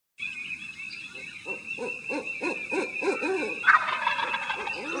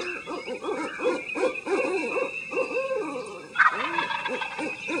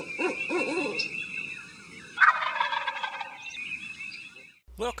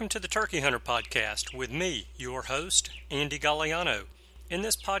Welcome to the Turkey Hunter Podcast with me, your host, Andy Galliano. In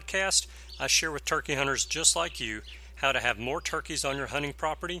this podcast, I share with turkey hunters just like you how to have more turkeys on your hunting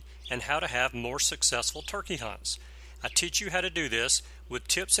property and how to have more successful turkey hunts. I teach you how to do this with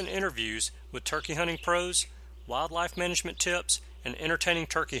tips and interviews with turkey hunting pros, wildlife management tips, and entertaining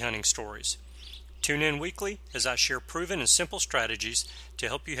turkey hunting stories. Tune in weekly as I share proven and simple strategies to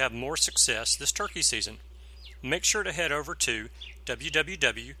help you have more success this turkey season. Make sure to head over to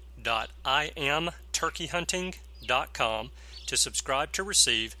www.iamturkeyhunting.com to subscribe to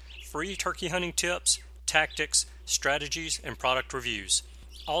receive free turkey hunting tips, tactics, strategies, and product reviews.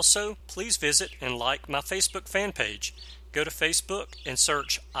 Also, please visit and like my Facebook fan page. Go to Facebook and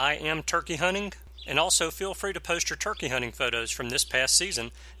search I Am Turkey Hunting, and also feel free to post your turkey hunting photos from this past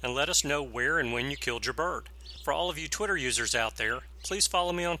season and let us know where and when you killed your bird. For all of you Twitter users out there, please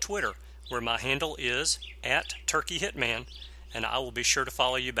follow me on Twitter, where my handle is @TurkeyHitman, and I will be sure to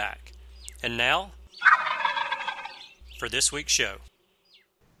follow you back. And now, for this week's show.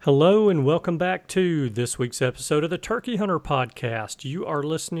 Hello and welcome back to this week's episode of the Turkey Hunter Podcast. You are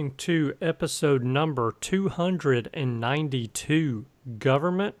listening to episode number 292,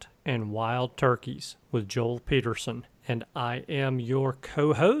 Government and Wild Turkeys, with Joel Pedersen. And I am your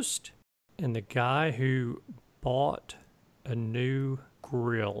co-host and the guy who bought a new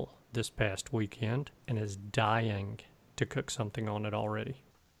grill this past weekend and is dying to cook something on it already.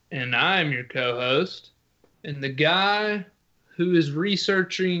 And I'm your co-host and the guy who is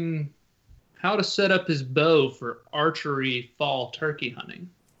researching how to set up his bow for archery fall turkey hunting.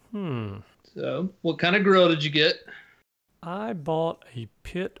 So, what kind of grill did you get? I bought a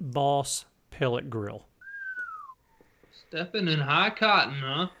Pit Boss pellet grill. Stepping in high cotton,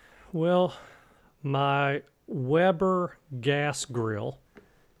 huh? Well, my Weber gas grill.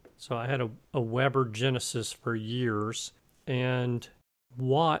 So I had a Weber Genesis for years and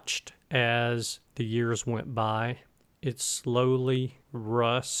watched as the years went by it slowly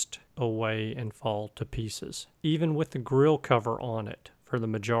rust away and fall to pieces, even with the grill cover on it for the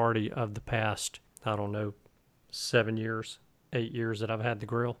majority of the past, 7 years, 8 years that I've had the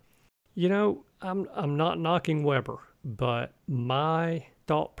grill. You know, I'm not knocking Weber, but my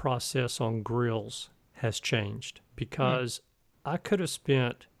thought process on grills has changed because I could have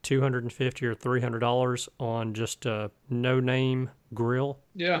spent $250 or $300 on just a no-name grill.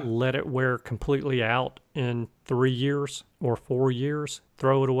 Yeah. Let it wear completely out in 3 years or 4 years,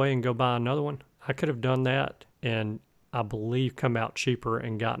 throw it away and go buy another one. I could have done that and I believe come out cheaper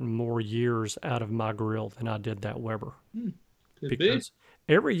and gotten more years out of my grill than I did that Weber. Because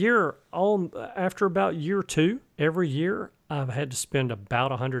every year, after about year two, every year I've had to spend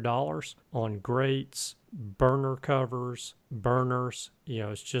about $100 on grates, burner covers, burners. You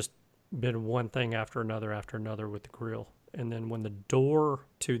know, it's just been one thing after another with the grill. And then when the door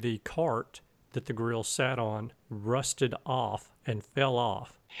to the cart that the grill sat on rusted off and fell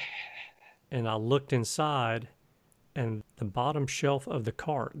off, and I looked inside, and the bottom shelf of the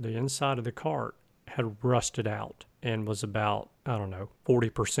cart, the inside of the cart, had rusted out and was about,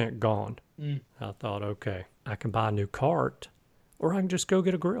 40% gone. I thought, okay, I can buy a new cart or I can just go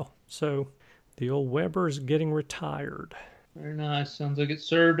get a grill. So the old Weber is getting retired. Very nice. Sounds like it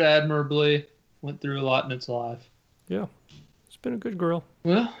served admirably. Went through a lot in its life. Yeah, it's been a good grill.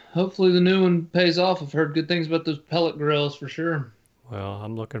 Well, hopefully the new one pays off. I've heard good things about those pellet grills for sure. Well,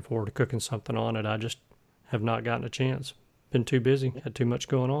 I'm looking forward to cooking something on it. I just have not gotten a chance. Been too busy, had too much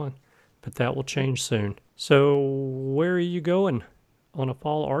going on. But that will change soon. So where are you going on a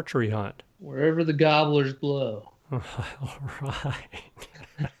fall archery hunt? Wherever the gobblers blow. All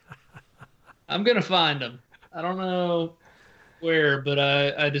right. I'm going to find them. I don't know where, but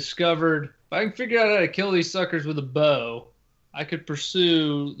I discovered if I can figure out how to kill these suckers with a bow, I could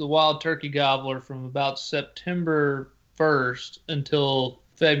pursue the wild turkey gobbler from about September 1st until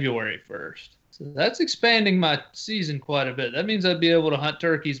February 1st. So that's expanding my season quite a bit. That means I'd be able to hunt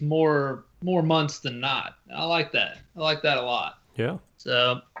turkeys more months than not. I like that. I like that a lot. Yeah.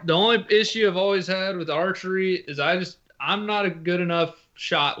 So the only issue I've always had with archery is I'm not a good enough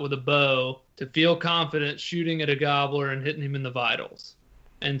shot with a bow to feel confident shooting at a gobbler and hitting him in the vitals.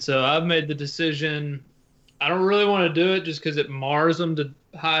 And so I've made the decision, I don't really want to do it just because it mars them to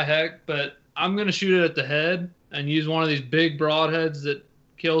high heck, but I'm going to shoot it at the head and use one of these big broadheads that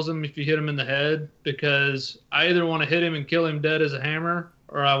kills him if you hit him in the head, because I either want to hit him and kill him dead as a hammer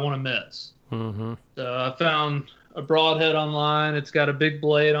or I want to miss. Mm-hmm. So I found a broadhead online. It's got a big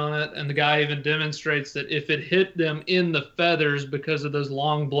blade on it, and the guy even demonstrates that if it hit them in the feathers because of those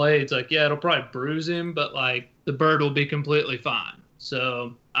long blades, it'll probably bruise him, but the bird will be completely fine.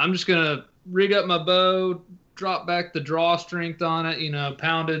 So I'm just going to rig up my bow, drop back the draw strength on it,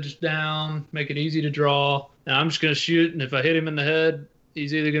 poundage down, make it easy to draw. And I'm just going to shoot. And if I hit him in the head,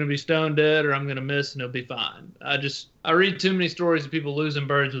 he's either going to be stone dead or I'm going to miss and he'll be fine. I read too many stories of people losing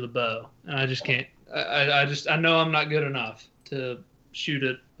birds with a bow, and I just can't. I know I'm not good enough to shoot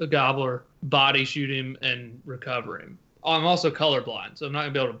at a gobbler, body shoot him, and recover him. I'm also colorblind, so I'm not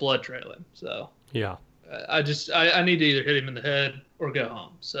going to be able to blood trail him. So yeah, I need to either hit him in the head or go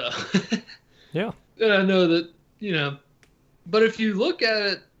home. So yeah. And I know that, but if you look at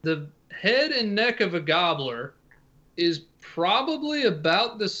it, the head and neck of a gobbler is probably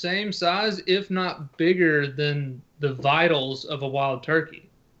about the same size, if not bigger, than the vitals of a wild turkey.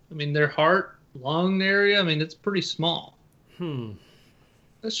 I mean, their heart, lung area, it's pretty small.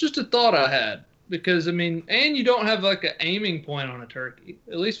 That's just a thought I had. Because, and you don't have like an aiming point on a turkey,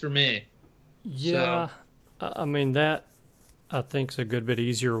 at least for me. Yeah. So, that I think is a good bit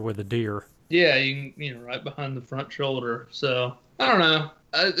easier with a deer. Yeah, you can, right behind the front shoulder. So, I don't know.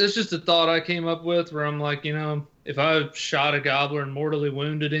 It's just a thought I came up with where I'm like, if I shot a gobbler and mortally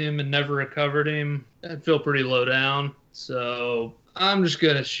wounded him and never recovered him, I'd feel pretty low down. So I'm just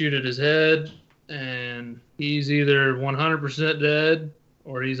going to shoot at his head, and he's either 100% dead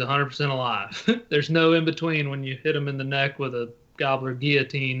or he's 100% alive. There's no in between when you hit him in the neck with a gobbler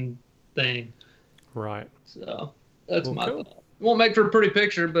guillotine thing. Right. So that's my thought. Won't make for a pretty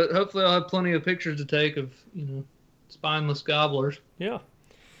picture, but hopefully I'll have plenty of pictures to take of, spineless gobblers. Yeah.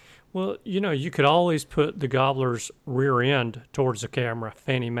 Well, you could always put the gobbler's rear end towards the camera,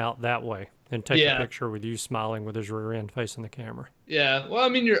 fan him out that way, and take a picture with you smiling with his rear end facing the camera. Yeah.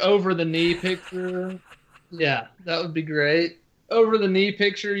 Well, your over-the-knee picture, yeah, that would be great. Over-the-knee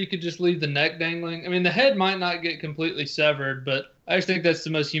picture, you could just leave the neck dangling. The head might not get completely severed, but I just think that's the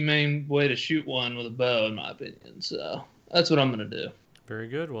most humane way to shoot one with a bow, in my opinion. So that's what I'm going to do. Very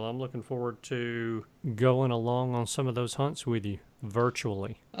good. Well, I'm looking forward to going along on some of those hunts with you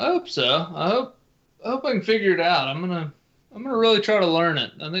virtually. I hope so. I hope I can figure it out. I'm gonna really try to learn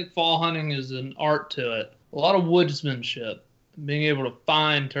it. I think fall hunting is an art to it. A lot of woodsmanship, being able to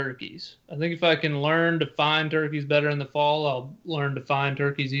find turkeys. I think if I can learn to find turkeys better in the fall, I'll learn to find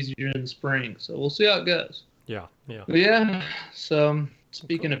turkeys easier in the spring. So we'll see how it goes. Yeah, yeah. But yeah. So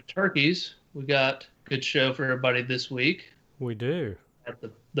speaking of turkeys, we got a good show for everybody this week. We do. At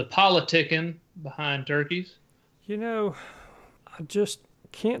the politicking behind turkeys. I just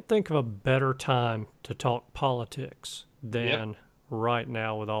can't think of a better time to talk politics than right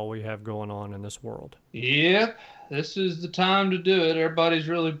now with all we have going on in this world. Yep. This is the time to do it. Everybody's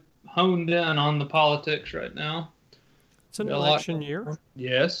really honed in on the politics right now. It's an election year.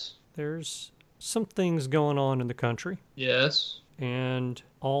 Yes. There's some things going on in the country. Yes. And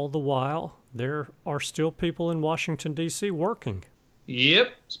all the while, there are still people in Washington, D.C. working.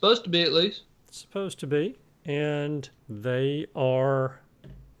 Yep. Supposed to be, at least. Supposed to be. And they are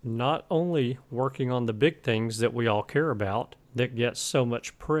not only working on the big things that we all care about that get so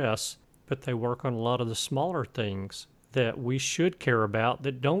much press, but they work on a lot of the smaller things that we should care about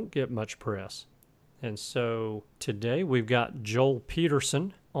that don't get much press. And so today we've got Joel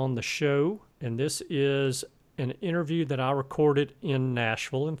Pedersen on the show, and this is an interview that I recorded in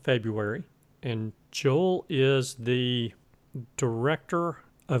Nashville in February. And Joel is the Director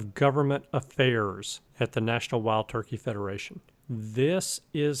of Government Affairs at the National Wild Turkey Federation. This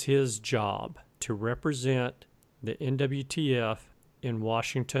is his job, to represent the NWTF in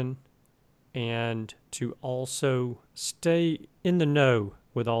Washington and to also stay in the know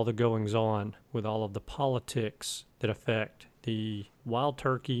with all the goings-on, with all of the politics that affect the wild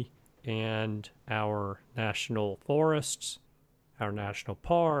turkey and our national forests, our national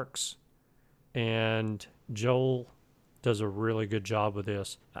parks, and Joel does a really good job with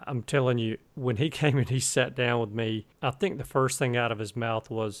this. I'm telling you, when he came and he sat down with me, I think the first thing out of his mouth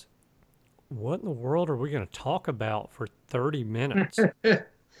was, what in the world are we going to talk about for 30 minutes?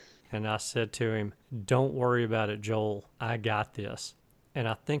 And I said to him, don't worry about it, Joel. I got this. And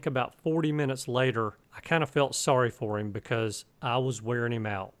I think about 40 minutes later, I kind of felt sorry for him because I was wearing him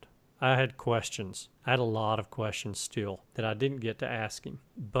out. I had questions. I had a lot of questions still that I didn't get to ask him.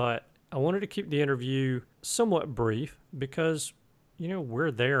 But I wanted to keep the interview somewhat brief because,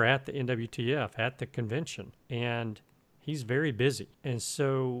 we're there at the NWTF, at the convention, and he's very busy. And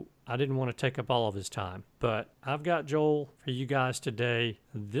so I didn't want to take up all of his time. But I've got Joel for you guys today.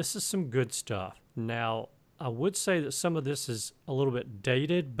 This is some good stuff. Now, I would say that some of this is a little bit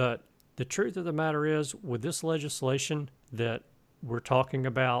dated, but the truth of the matter is, with this legislation that we're talking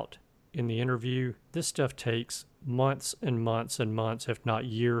about in the interview, this stuff takes months and months and months, if not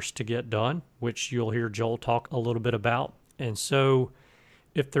years, to get done, which you'll hear Joel talk a little bit about. And so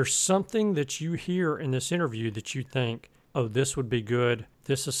If there's something that you hear in this interview that you think, oh, this would be good,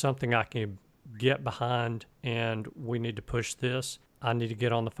 this is something I can get behind, and we need to push this, I need to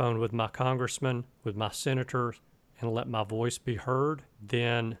get on the phone with my congressman, with my senators, and let my voice be heard,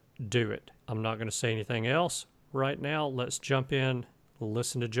 then do it. I'm not going to say anything else right now. Let's jump in,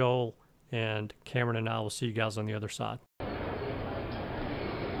 listen to Joel, and Cameron and I will see you guys on the other side.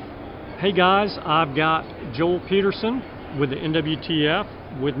 Hey guys, I've got Joel Pedersen with the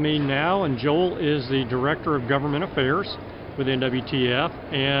NWTF with me now, and Joel is the Director of Government Affairs with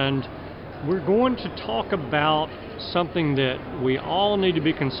NWTF, and we're going to talk about something that we all need to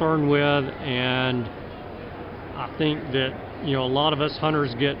be concerned with, and I think that, you know, a lot of us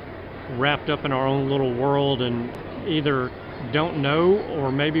hunters get wrapped up in our own little world and either don't know,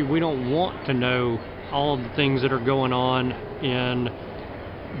 or maybe we don't want to know all of the things that are going on in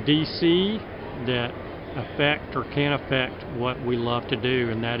DC that affect or can affect what we love to do,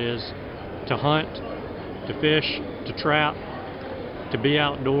 and that is to hunt, to fish, to trap, to be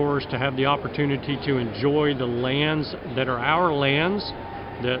outdoors, to have the opportunity to enjoy the lands that are our lands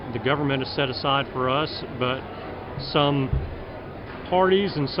that the government has set aside for us, but some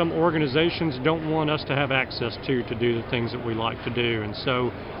parties and some organizations don't want us to have access to do the things that we like to do. And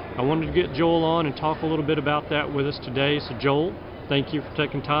so I wanted to get Joel on and talk a little bit about that with us today. So Joel, thank you for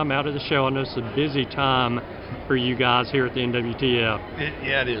taking time out of the show. I know it's a busy time for you guys here at the NWTF.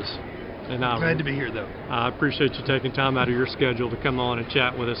 Yeah, it is. And I'm glad to be here, though. I appreciate you taking time out of your schedule to come on and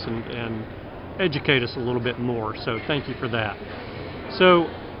chat with us and educate us a little bit more. So thank you for that. So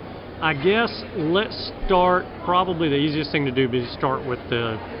I guess let's start, probably the easiest thing to do is start with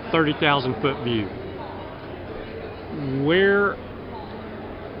the 30,000 foot view. Where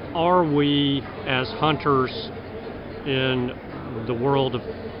are we as hunters in the world of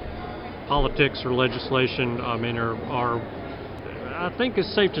politics or legislation? I mean, I think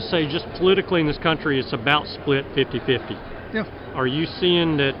it's safe to say just politically in this country it's about split 50-50. Yeah. Are you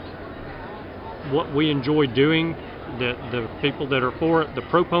seeing that what we enjoy doing, that the people that are for it, the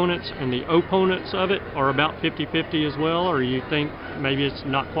proponents and the opponents of it, are about 50-50 as well, or you think maybe it's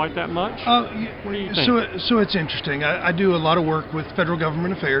not quite that much? What do you think? So it's interesting. I do a lot of work with federal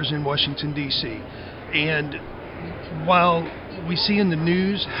government affairs in Washington, D.C., and while we see in the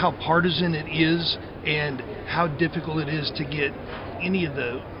news how partisan it is and how difficult it is to get any of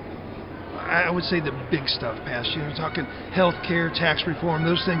the, I would say, the big stuff passed. You know, we're talking health care, tax reform,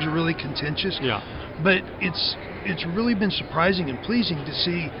 those things are really contentious. Yeah. But it's really been surprising and pleasing to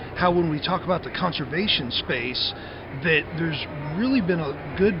see how when we talk about the conservation space that there's really been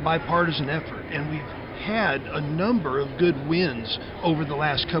a good bipartisan effort, and we've had a number of good wins over the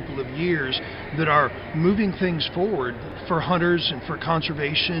last couple of years that are moving things forward for hunters and for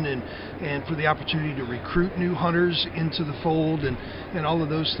conservation and for the opportunity to recruit new hunters into the fold and all of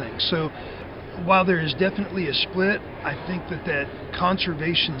those things. So while there is definitely a split, I think that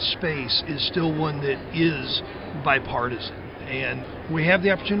conservation space is still one that is bipartisan, and we have the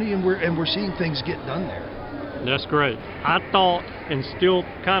opportunity, and we're seeing things get done there. That's great. I thought and still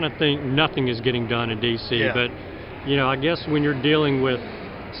kind of think nothing is getting done in D.C., Yeah. but, you know, I guess when you're dealing with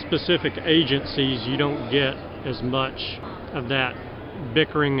specific agencies, you don't get as much of that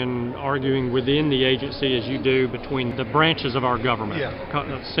bickering and arguing within the agency as you do between the branches of our government,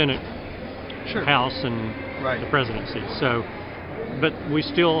 Yeah. Senate, Sure. House, and Right. the presidency. So, but we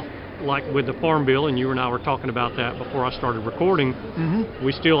still, like with the Farm Bill, and you and I were talking about that before I started recording, Mm-hmm.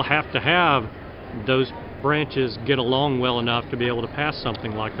 we still have to have those branches get along well enough to be able to pass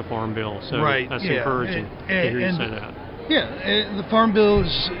something like the Farm Bill. So Right, that's yeah. encouraging to hear you say that. Yeah, the Farm Bill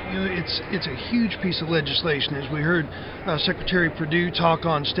is, you know, it's a huge piece of legislation. As we heard Secretary Perdue talk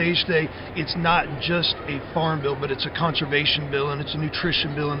on stage today, it's not just a farm bill, but it's a conservation bill, and it's a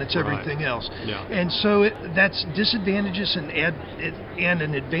nutrition bill, and it's everything else. Yeah. And so that's disadvantageous and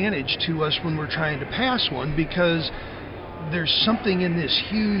an advantage to us when we're trying to pass one, because there's something in this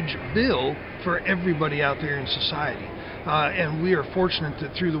huge bill for everybody out there in society. And we are fortunate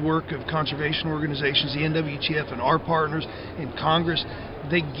that through the work of conservation organizations, the NWTF and our partners in Congress,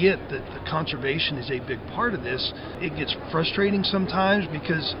 they get that the conservation is a big part of this. It gets frustrating sometimes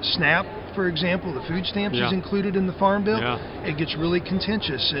because SNAP, for example, the food stamps is included in the Farm Bill. Yeah. It gets really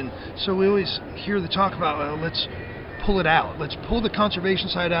contentious. And so we always hear the talk about, well, let's pull it out. Let's pull the conservation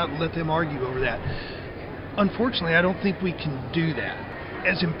side out and let them argue over that. Unfortunately, I don't think we can do that.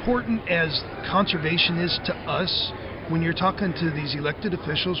 As important as conservation is to us, when you're talking to these elected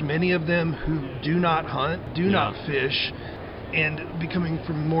officials, many of them who do not hunt, do not fish, and becoming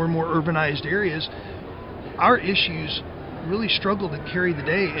from more and more urbanized areas, our issues really struggle to carry the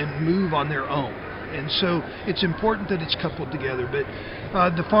day and move on their own. And so it's important that it's coupled together. But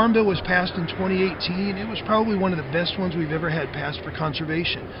the Farm Bill was passed in 2018. It was probably one of the best ones we've ever had passed for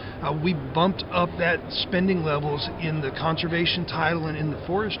conservation. We bumped up that spending levels in the conservation title and in the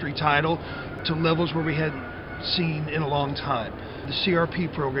forestry title to levels where we hadn't seen in a long time. The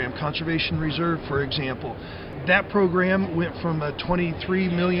CRP program, Conservation Reserve, for example, that program went from a 23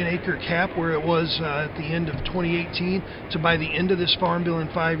 million acre cap where it was at the end of 2018 to by the end of this Farm Bill in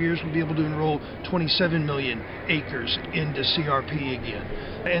 5 years we'll be able to enroll 27 million acres into CRP again.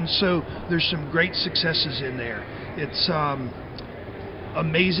 And so there's some great successes in there. It's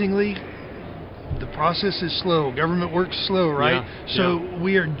amazingly, the process is slow. Government works slow, right? Yeah, so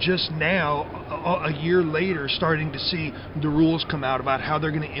we are just now, a year later, starting to see the rules come out about how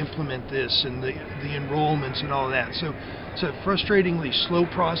they're going to implement this and the enrollments and all of that. So it's a frustratingly slow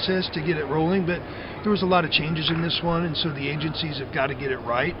process to get it rolling, but there was a lot of changes in this one, and so the agencies have got to get it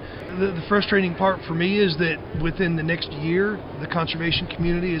right. The frustrating part for me is that within the next year, the conservation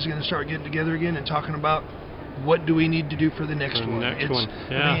community is going to start getting together again and talking about what do we need to do for the next one.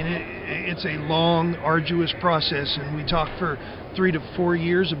 Yeah. I mean, it's a long, arduous process, and we talk for 3 to 4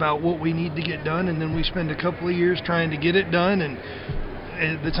 years about what we need to get done, and then we spend a couple of years trying to get it done, and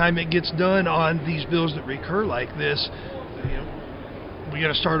at the time it gets done on these bills that recur like this, we got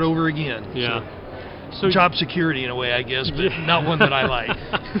to start over again. Yeah. So job security in a way, I guess, but not one that I like.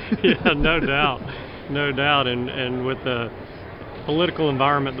 Yeah, no doubt. No doubt. And with the political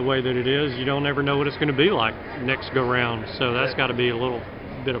environment the way that it is, you don't ever know what it's going to be like next go round. So that's got to be a little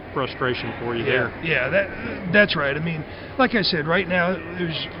bit of frustration for you there. Yeah, that's right. I mean, like I said, right now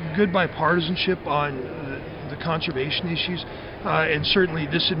there's good bipartisanship on the conservation issues, and certainly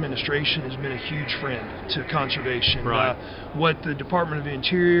this administration has been a huge friend to conservation. Right. What the Department of the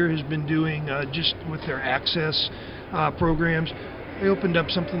Interior has been doing just with their access programs, they opened up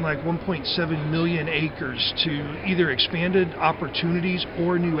something like 1.7 million acres to either expanded opportunities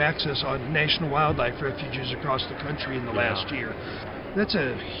or new access on national wildlife refuges across the country in the last year. That's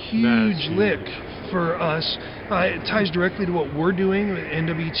a huge lick for us. It ties directly to what we're doing with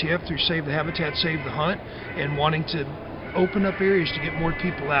NWTF through Save the Habitat, Save the Hunt, and wanting to open up areas to get more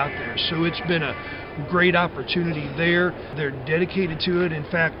people out there. So it's been a great opportunity there. They're dedicated to it. In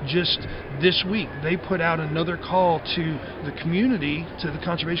fact, just this week, they put out another call to the community, to the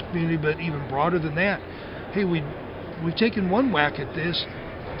conservation community, but even broader than that. Hey, we've taken one whack at this.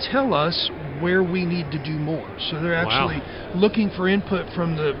 Tell us where we need to do more. So they're actually looking for input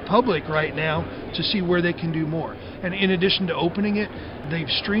from the public right now to see where they can do more. And in addition to opening it, they've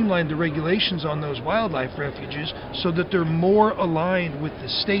streamlined the regulations on those wildlife refuges so that they're more aligned with the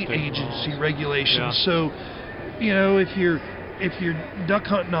state agency regulations. Yeah. So, if you're duck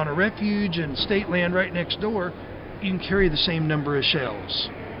hunting on a refuge and state land right next door, you can carry the same number of shells.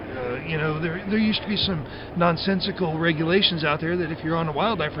 There used to be some nonsensical regulations out there that if you're on a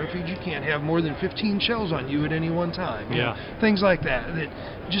wildlife refuge, you can't have more than 15 shells on you at any one time. Things like that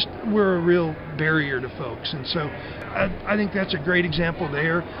just were a real barrier to folks. And so I think that's a great example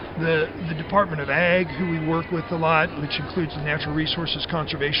there. The Department of Ag, who we work with a lot, which includes the Natural Resources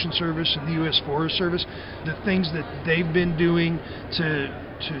Conservation Service and the U.S. Forest Service, the things that they've been doing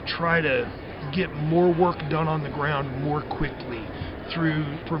to try to get more work done on the ground more quickly, through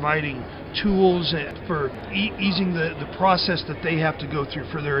providing tools for easing the process that they have to go through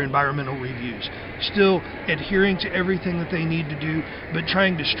for their environmental reviews. Still adhering to everything that they need to do, but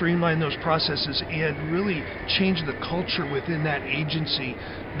trying to streamline those processes and really change the culture within that agency,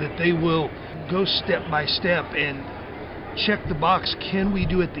 that they will go step by step and check the box. Can we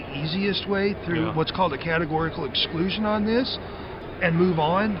do it the easiest way through what's called a categorical exclusion on this and move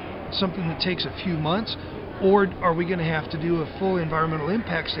on, something that takes a few months? Or are we going to have to do a full environmental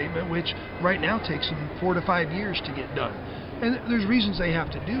impact statement, which right now takes them 4 to 5 years to get done? And there's reasons they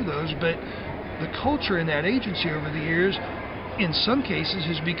have to do those, but the culture in that agency over the years, in some cases,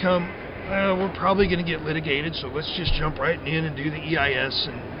 has become, we're probably going to get litigated, so let's just jump right in and do the EIS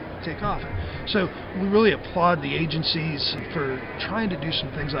and take off. So we really applaud the agencies for trying to do some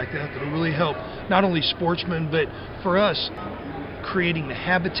things like that will really help not only sportsmen, but for us, creating the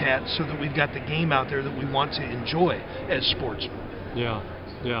habitat so that we've got the game out there that we want to enjoy as sportsmen. Yeah.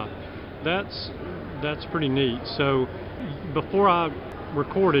 That's pretty neat. So before I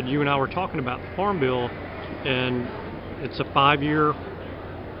recorded, you and I were talking about the Farm Bill, and it's a 5-year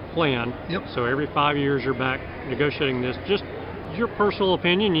plan. Yep. So every 5 years you're back negotiating this. Just your personal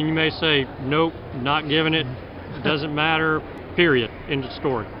opinion, and you may say, nope, not giving it, doesn't matter, period, end of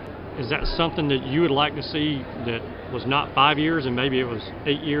story. Is that something that you would like to see that was not 5 years and maybe it was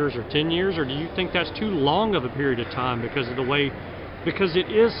 8 years or 10 years? Or do you think that's too long of a period of time because of the way because it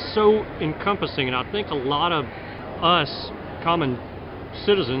is so encompassing, and I think a lot of us common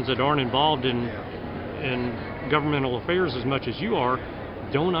citizens that aren't involved in governmental affairs as much as you are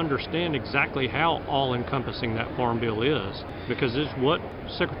don't understand exactly how all-encompassing that farm bill is, because it's what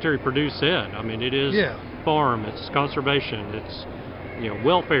Secretary Perdue said. I mean, it is farm, it's conservation, it's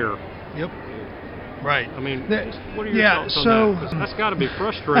welfare. Yep. Right. I mean, what are your thoughts on that? 'Cause that's got to be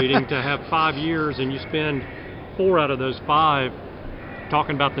frustrating to have 5 years and you spend 4 out of those 5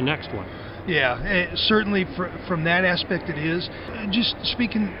 talking about the next one. Yeah, certainly from that aspect it is. Just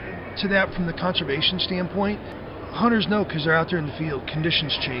speaking to that from the conservation standpoint, hunters know, because they're out there in the field,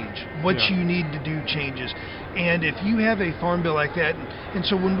 conditions change. What you need to do changes. And if you have a farm bill like that, and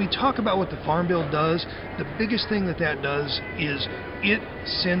so when we talk about what the farm bill does, the biggest thing that does is it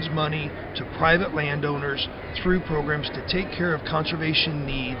sends money to private landowners through programs to take care of conservation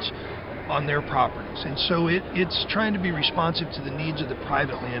needs on their properties. And so it's trying to be responsive to the needs of the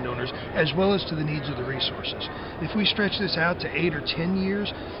private landowners as well as to the needs of the resources. If we stretch this out to 8 or 10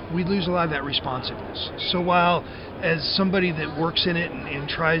 years, we'd lose a lot of that responsiveness. So while as somebody that works in it and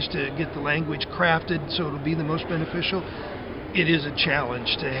tries to get the language crafted so it'll be the most beneficial, it is a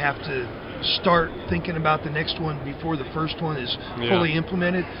challenge to have to start thinking about the next one before the first one is fully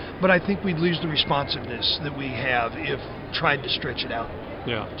implemented. But I think we'd lose the responsiveness that we have if tried to stretch it out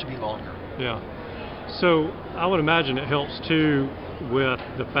to be longer. Yeah. So I would imagine it helps too with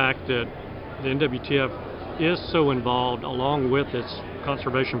the fact that the NWTF is so involved, along with its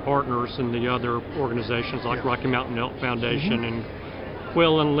conservation partners and the other organizations like Rocky Mountain Elk Foundation and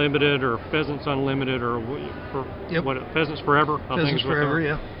Quail Unlimited or Pheasants Unlimited or Pheasants Forever. Pheasants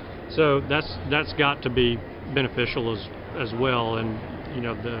Forever, So that's got to be beneficial as well, and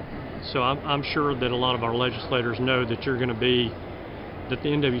so I'm sure that a lot of our legislators know that that the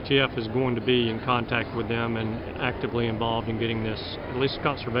NWTF is going to be in contact with them and actively involved in getting this, at least the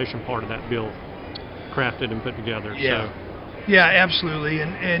conservation part of that bill, crafted and put together. Yeah, absolutely.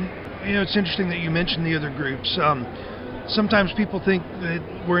 And it's interesting that you mentioned the other groups. Sometimes people think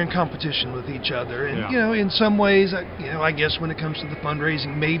that we're in competition with each other, and in some ways, I guess when it comes to the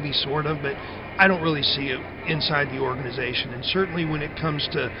fundraising, maybe sort of, but I don't really see it inside the organization. And certainly when it comes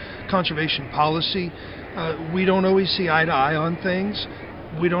to conservation policy, we don't always see eye to eye on things.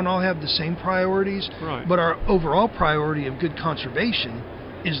 We don't all have the same priorities, but our overall priority of good conservation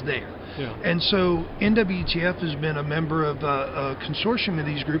is there. Yeah. And so NWTF has been a member of a consortium of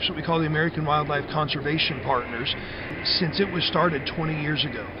these groups that we call the American Wildlife Conservation Partners since it was started 20 years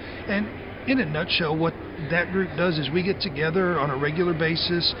ago. And in a nutshell, what that group does is we get together on a regular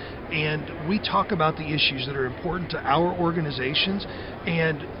basis and we talk about the issues that are important to our organizations.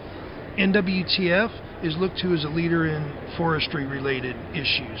 And NWTF is looked to as a leader in forestry-related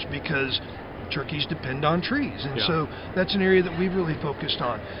issues because turkeys depend on trees. And so that's an area that we've really focused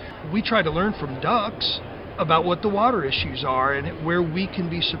on. We try to learn from ducks about what the water issues are and where we can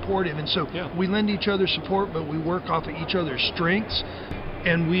be supportive. And so we lend each other support, but we work off of each other's strengths.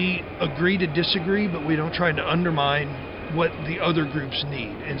 And we agree to disagree, but we don't try to undermine what the other groups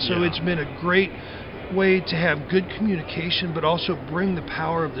need. And so it's been a great way to have good communication, but also bring the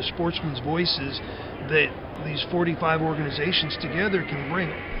power of the sportsmen's voices that these 45 organizations together can bring.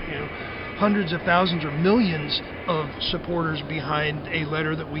 Hundreds of thousands or millions of supporters behind a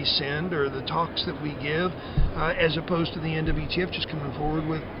letter that we send or the talks that we give, as opposed to the NWTF just coming forward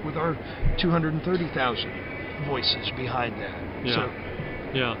with our 230,000 voices behind that.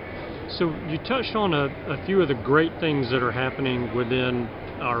 So you touched on a few of the great things that are happening within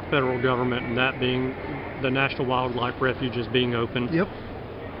our federal government, and that being the National Wildlife Refuges being open,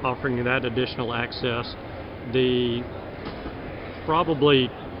 offering that additional access. Probably,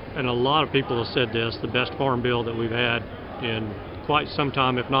 and a lot of people have said this, the best farm bill that we've had in quite some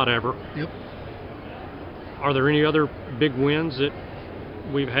time, if not ever. Are there any other big wins that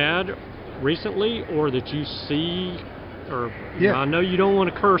we've had recently, or that you see? Or I know you don't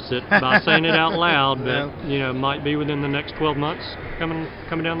want to curse it by saying it out loud, but might be within the next 12 months coming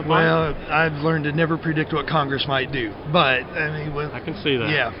down the pipe. Well, I've learned to never predict what Congress might do, but I mean, I can see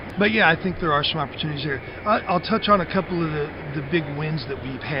that. But I think there are some opportunities there. I'll touch on a couple of the big wins that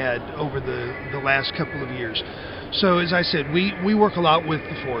we've had over the last couple of years. So as I said, we work a lot with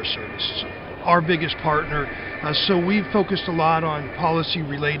the Forest Service, our biggest partner. So we've focused a lot on policy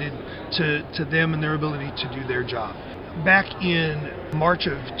related to them and their ability to do their job. Back in March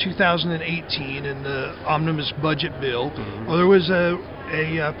of 2018 in the omnibus budget bill, there was a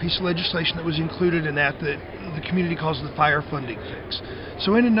piece of legislation that was included in that the community calls the fire funding fix.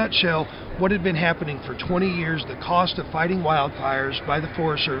 So in a nutshell, what had been happening for 20 years, the cost of fighting wildfires by the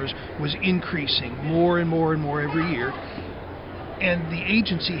Forest Service was increasing more and more and more every year. and the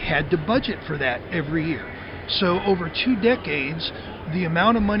agency had to budget for that every year. So over 2 decades, the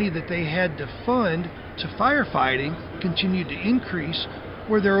amount of money that they had to fund to firefighting continued to increase,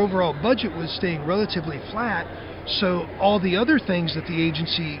 where their overall budget was staying relatively flat. So all the other things that the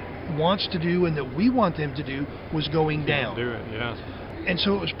agency wants to do and that we want them to do was going down. Do it, yeah. And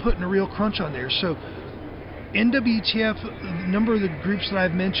so it was putting a real crunch on there. So NWTF, a number of the groups that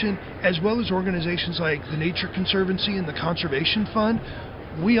I've mentioned, as well as organizations like the Nature Conservancy and the Conservation Fund,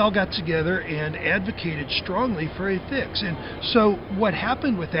 we all got together and advocated strongly for a fix. And so what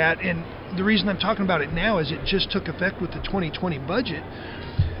happened with that, and the reason I'm talking about it now is it just took effect with the 2020 budget,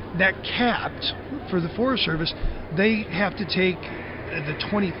 that capped for the Forest Service, they have to take the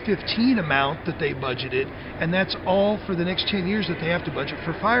 2015 amount that they budgeted, and that's all for the next 10 years that they have to budget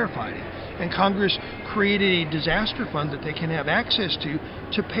for firefighting. And Congress created a disaster fund that they can have access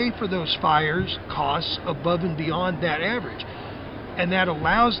to pay for those fires costs above and beyond that average. And that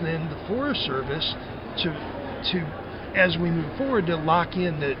allows then the Forest Service to as we move forward, to lock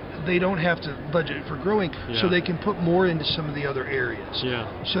in that they don't have to budget for growing, so they can put more into some of the other areas.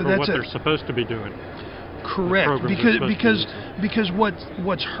 Yeah. So for that's what they're supposed to be doing. Correct, because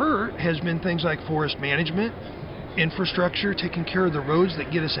what's hurt has been things like forest management, infrastructure, taking care of the roads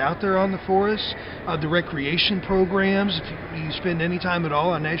that get us out there on the forests, the recreation programs. If you spend any time at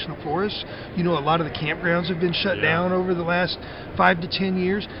all on national forests, you know a lot of the campgrounds have been shut down over the last 5 to 10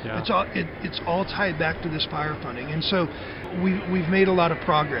 years. Yeah. It's all tied back to this fire funding, and so we've made a lot of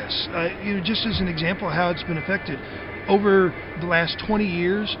progress. Just as an example of how it's been affected, over the last 20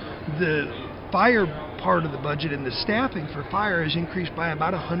 years, the fire part of the budget and the staffing for fire has increased by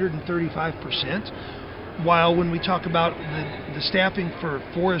about 135%. While when we talk about the staffing for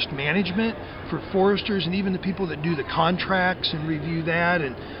forest management, for foresters, and even the people that do the contracts and review that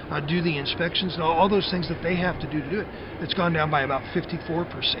and do the inspections and all those things that they have to do it, it's gone down by about 54%.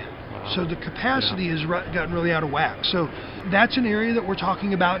 Wow. So the capacity has gotten really out of whack. So that's an area that we're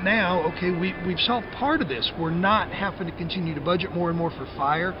talking about now. Okay, we've solved part of this. We're not having to continue to budget more and more for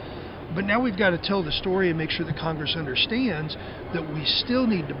fire. But now we've got to tell the story and make sure that Congress understands that we still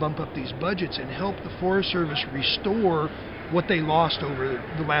need to bump up these budgets and help the Forest Service restore what they lost over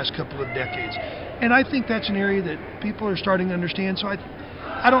the last couple of decades. And I think that's an area that people are starting to understand. So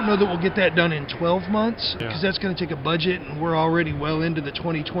I don't know that we'll get that done in 12 months, because that's going to take a budget, and we're already well into the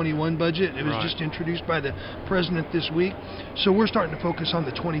 2021 budget. It was just introduced by the President this week. So we're starting to focus on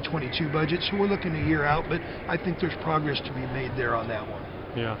the 2022 budget. So we're looking a year out, but I think there's progress to be made there on that one.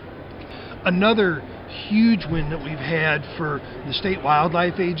 Yeah. Another huge win that we've had for the state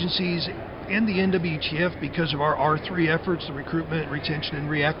wildlife agencies and the NWTF, because of our R3 efforts, the recruitment, retention, and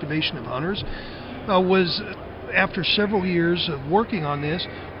reactivation of hunters, was after several years of working on this,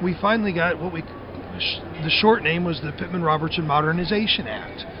 we finally got the short name was the Pittman-Robertson Modernization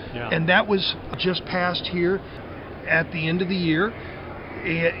Act. Yeah. And that was just passed here at the end of the year.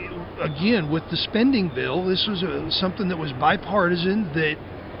 Again, with the spending bill, this was something that was bipartisan, that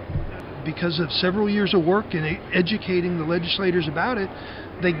because of several years of work and educating the legislators about it,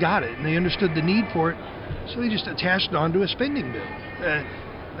 they got it and they understood the need for it, so they just attached it onto a spending bill.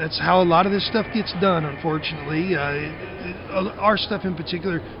 That's how a lot of this stuff gets done, unfortunately. Our stuff in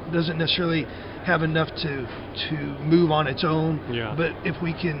particular doesn't necessarily have enough to move on its own, but if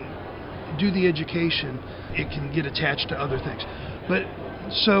we can do the education, it can get attached to other things. But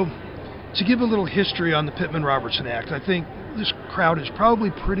so, to give a little history on the Pittman-Robertson Act, I think this crowd is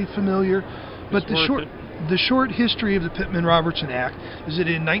probably pretty familiar, but the short history of the Pittman-Robertson Act is that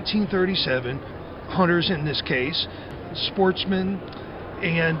in 1937, hunters in this case, sportsmen,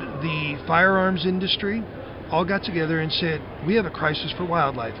 and the firearms industry all got together and said, we have a crisis for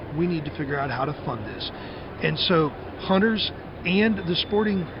wildlife. We need to figure out how to fund this. And so hunters and the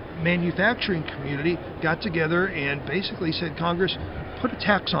sporting manufacturing community got together and basically said, Congress, put a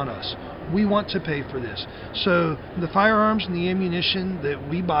tax on us. We want to pay for this. So the firearms and the ammunition that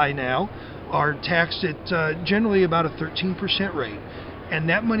we buy now are taxed at generally about a 13% rate. And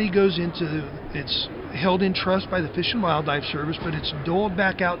that money goes into, it's held in trust by the Fish and Wildlife Service, but it's doled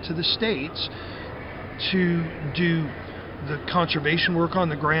back out to the states to do the conservation work on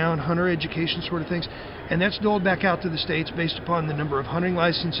the ground, hunter education sort of things. And that's doled back out to the states based upon the number of hunting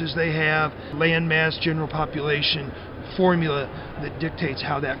licenses they have, land mass, general population, formula that dictates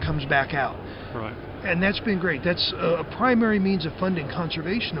how that comes back out. Right. And that's been great. That's a primary means of funding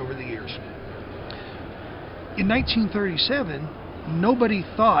conservation over the years. In 1937, nobody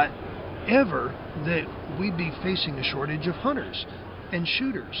thought ever that we'd be facing a shortage of hunters and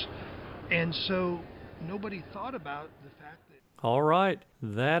shooters. And so nobody thought about the fact that... All right,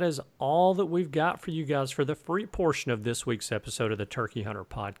 that is all that we've got for you guys for the free portion of this week's episode of the Turkey Hunter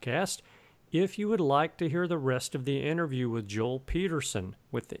Podcast. If you would like to hear the rest of the interview with Joel Pedersen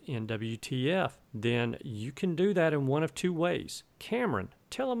with the NWTF, then you can do that in one of two ways. Cameron,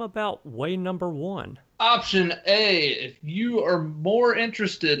 tell them about way number one. Option A, if you are more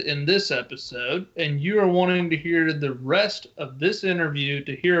interested in this episode and you are wanting to hear the rest of this interview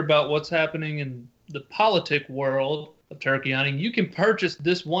to hear about what's happening in the politic world of turkey hunting, you can purchase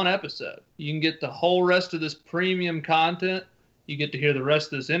this one episode. You can get the whole rest of this premium content. You get to hear the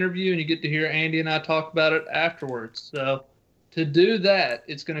rest of this interview, and you get to hear Andy and I talk about it afterwards. So to do that,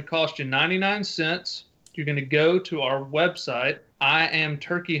 it's going to cost you 99 cents. You're going to go to our website,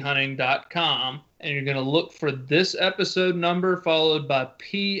 iamturkeyhunting.com, and you're going to look for this episode number followed by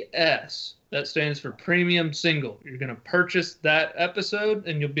PS. That stands for Premium Single. You're going to purchase that episode,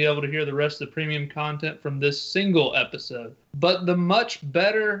 and you'll be able to hear the rest of the premium content from this single episode. But the much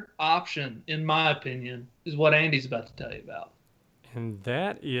better option, in my opinion, is what Andy's about to tell you about. And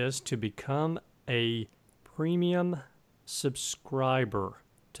that is to become a premium subscriber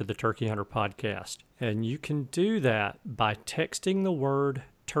to the Turkey Hunter Podcast. And you can do that by texting the word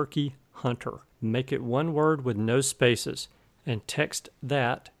Turkey Hunter. Make it one word with no spaces, and text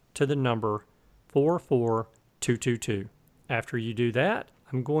that to the number 44222. After you do that,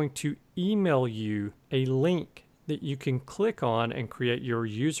 I'm going to email you a link that you can click on and create your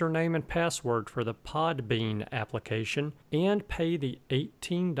username and password for the Podbean application and pay the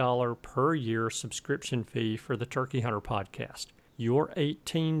 $18 per year subscription fee for the Turkey Hunter Podcast. Your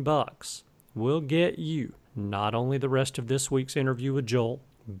 $18 will get you not only the rest of this week's interview with Joel,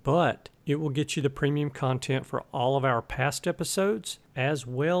 but it will get you the premium content for all of our past episodes, as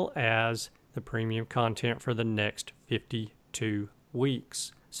well as the premium content for the next 52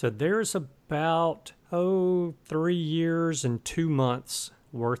 weeks. So there's about 3 years and 2 months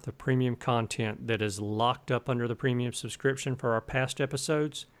worth of premium content that is locked up under the premium subscription for our past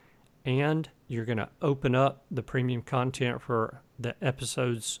episodes. And you're going to open up the premium content for the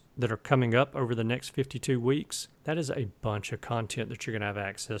episodes that are coming up over the next 52 weeks. That is a bunch of content that you're going to have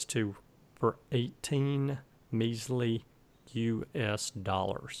access to for 18 measly US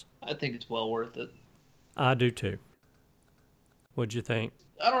dollars. I think it's well worth it. I do too. What'd you think?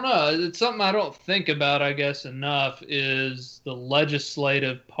 I don't know. It's something I don't think about, I guess, enough is the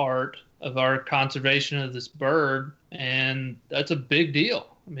legislative part of our conservation of this bird. And that's a big deal.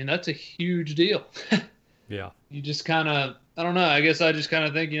 I mean, that's a huge deal. Yeah. You just kind of, I don't know. I guess I just kind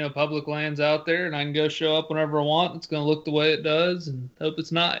of think, public land's out there and I can go show up whenever I want. It's going to look the way it does and hope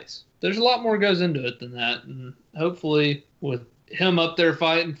it's nice. There's a lot more goes into it than that. And hopefully with him up there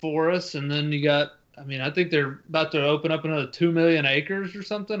fighting for us, and then you got, I think they're about to open up another 2 million acres or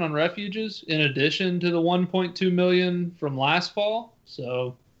something on refuges in addition to the 1.2 million from last fall.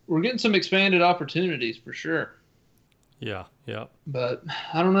 So we're getting some expanded opportunities for sure. Yeah. But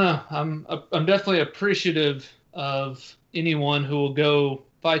I don't know. I'm definitely appreciative of anyone who will go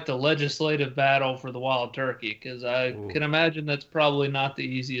fight the legislative battle for the wild turkey, because I can imagine that's probably not the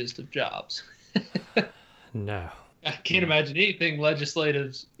easiest of jobs. No. I can't imagine anything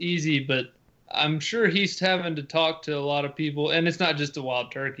legislative's easy, but I'm sure he's having to talk to a lot of people, and it's not just the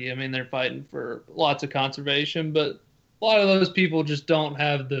wild turkey. I mean, they're fighting for lots of conservation, but a lot of those people just don't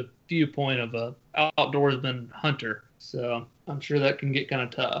have the viewpoint of a outdoorsman hunter. So I'm sure that can get kind of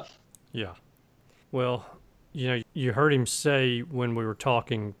tough. Yeah. Well, you heard him say when we were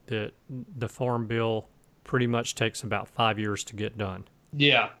talking that the Farm Bill pretty much takes about 5 years to get done.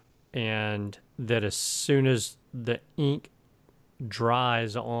 Yeah. And that as soon as the ink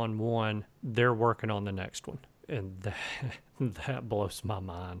dries on one, they're working on the next one. And that blows my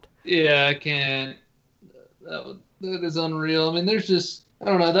mind. Yeah, I can't. That is unreal. I mean, there's just, I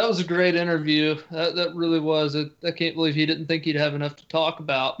don't know. That was a great interview. That really was. I can't believe he didn't think he'd have enough to talk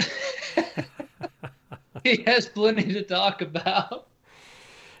about. He has plenty to talk about.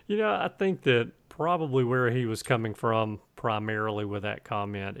 I think that probably where he was coming from primarily with that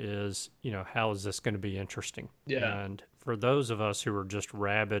comment is, how is this going to be interesting? Yeah. And for those of us who are just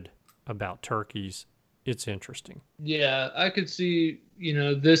rabid about turkeys, it's interesting. Yeah, I could see,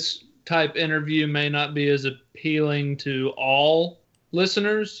 this type interview may not be as appealing to all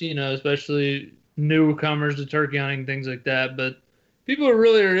listeners, especially newcomers to turkey hunting, things like that. But people who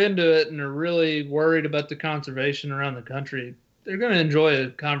really are into it and are really worried about the conservation around the country, they're going to enjoy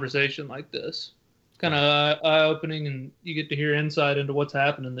a conversation like this. It's kind of eye-opening, and you get to hear insight into what's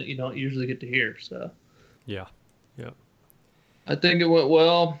happening that you don't usually get to hear. So, yeah. I think it went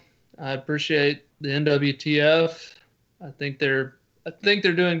well. I appreciate the NWTF. I think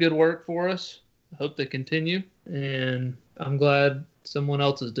they're doing good work for us. I hope they continue. And I'm glad someone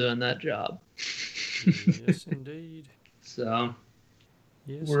else is doing that job. Yes, indeed. So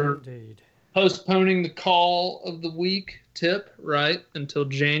Yes, we're indeed. postponing the call of the week tip, right, until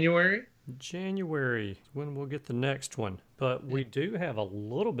January. January is when we'll get the next one. But we do have a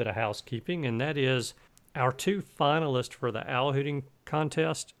little bit of housekeeping, and that is our 2 finalists for the owl hooting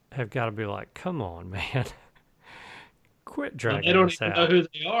contest have got to be like, come on, man. Quit Well, they dragging don't this even know out. who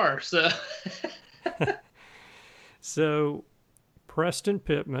they are, so So, Preston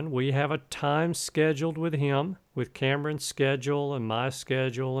Pittman, we have a time scheduled with him, with Cameron's schedule and my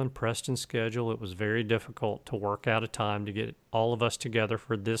schedule and Preston's schedule. It was very difficult to work out a time to get all of us together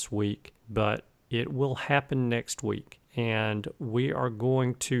for this week, but it will happen next week. And we are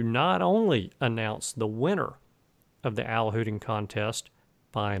going to not only announce the winner of the owl hooting contest,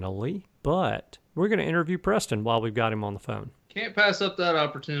 finally, but we're going to interview Preston while we've got him on the phone. can't pass up that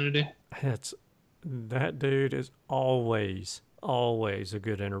opportunity. That dude is always a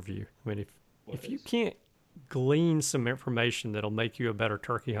good interview. I mean, if you can't glean some information that'll make you a better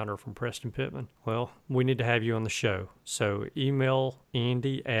turkey hunter from Preston Pittman, well, we need to have you on the show. So email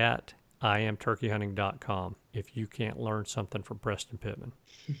Andy at IamTurkeyHunting.com if you can't learn something from Preston Pittman,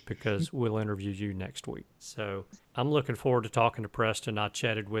 because we'll interview you next week. So I'm looking forward to talking to Preston. I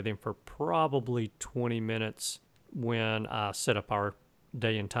chatted with him for probably 20 minutes when I set up our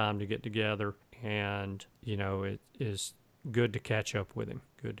day and time to get together, and it is good to catch up with him.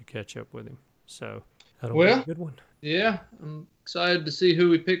 So that'll be a good one. Yeah, I'm excited to see who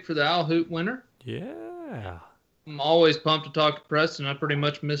we pick for the Owl Hoot winner. Yeah. I'm always pumped to talk to Preston. I pretty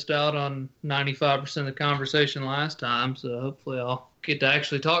much missed out on 95% of the conversation last time, so hopefully I'll get to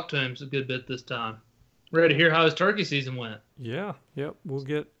actually talk to him a good bit this time. Ready to hear how his turkey season went. Yeah, yep. We'll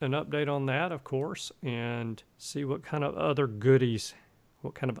get an update on that, of course, and see what kind of other goodies,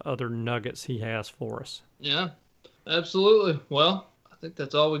 what kind of other nuggets he has for us. Yeah, absolutely. Well, I think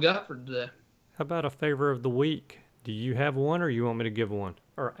that's all we got for today. How about a favor of the week? Do you have one, or you want me to give one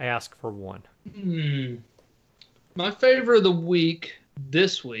or ask for one? My favor of the week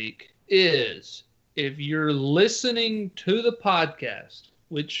this week is, if you're listening to the podcast,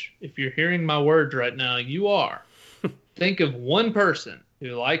 which if you're hearing my words right now, you are, think of one person who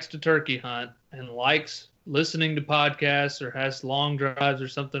likes to turkey hunt and likes listening to podcasts or has long drives or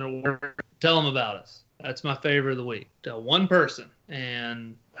something at work. Tell them about us. That's my favor of the week. Tell one person,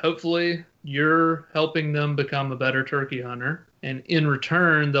 and hopefully you're helping them become a better turkey hunter. And in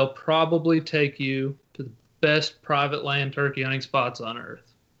return, they'll probably take you to the best private land turkey hunting spots on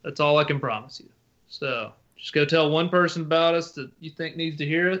earth. That's all I can promise you. So just go tell one person about us that you think needs to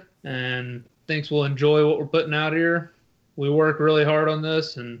hear it and thinks will enjoy what we're putting out here. We work really hard on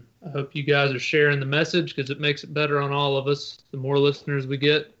this, and I hope you guys are sharing the message, because it makes it better on all of us. The more listeners we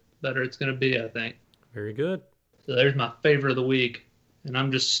get, the better it's going to be, I think. Very good. So there's my favor of the week. And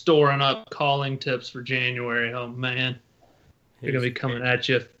I'm just storing up calling tips for January. Oh, man. They're going to be coming at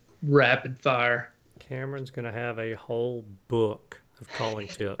you rapid fire. Cameron's going to have a whole book of calling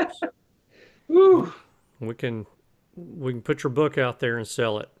tips. Woo! We can put your book out there and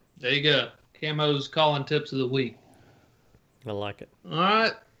sell it. There you go. Camo's calling tips of the week. I like it. All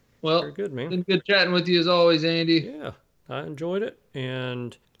right. Well, very good, man. Been good chatting with you as always, Andy. Yeah, I enjoyed it,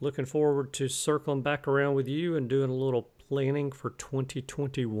 and looking forward to circling back around with you and doing a little planning for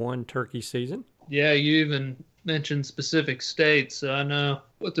 2021 turkey season. Yeah, you even mentioned specific states, so I know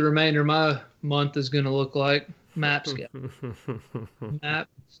what the remainder of my month is going to look like. Map scouting. Map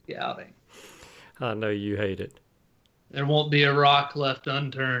scouting. I know you hate it. There won't be a rock left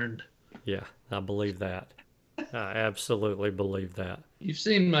unturned. Yeah, I believe that. I absolutely believe that. You've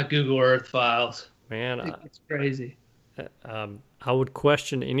seen my Google Earth files. Man, it's crazy. I would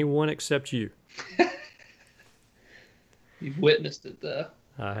question anyone except you. You've witnessed it, though.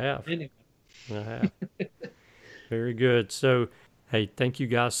 I have. Anyway. I have. Very good. So, hey, thank you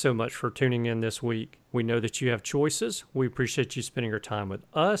guys so much for tuning in this week. We know that you have choices. We appreciate you spending your time with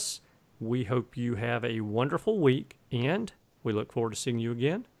us. We hope you have a wonderful week, and we look forward to seeing you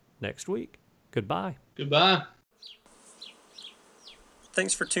again next week. Goodbye. Goodbye.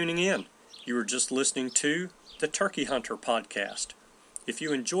 Thanks for tuning in. You were just listening to the Turkey Hunter Podcast. If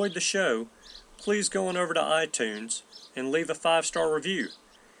you enjoyed the show, please go on over to iTunes and leave a 5-star review.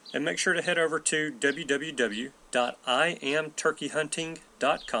 And make sure to head over to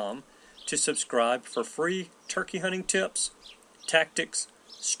www.IamTurkeyHunting.com to subscribe for free turkey hunting tips, tactics,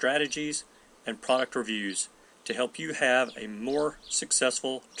 strategies, and product reviews to help you have a more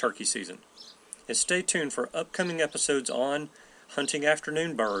successful turkey season. And stay tuned for upcoming episodes on hunting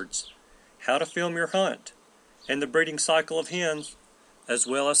afternoon birds, how to film your hunt, and the breeding cycle of hens, as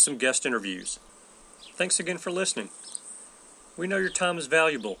well as some guest interviews. Thanks again for listening. We know your time is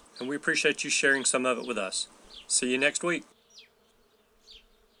valuable, and we appreciate you sharing some of it with us. See you next week.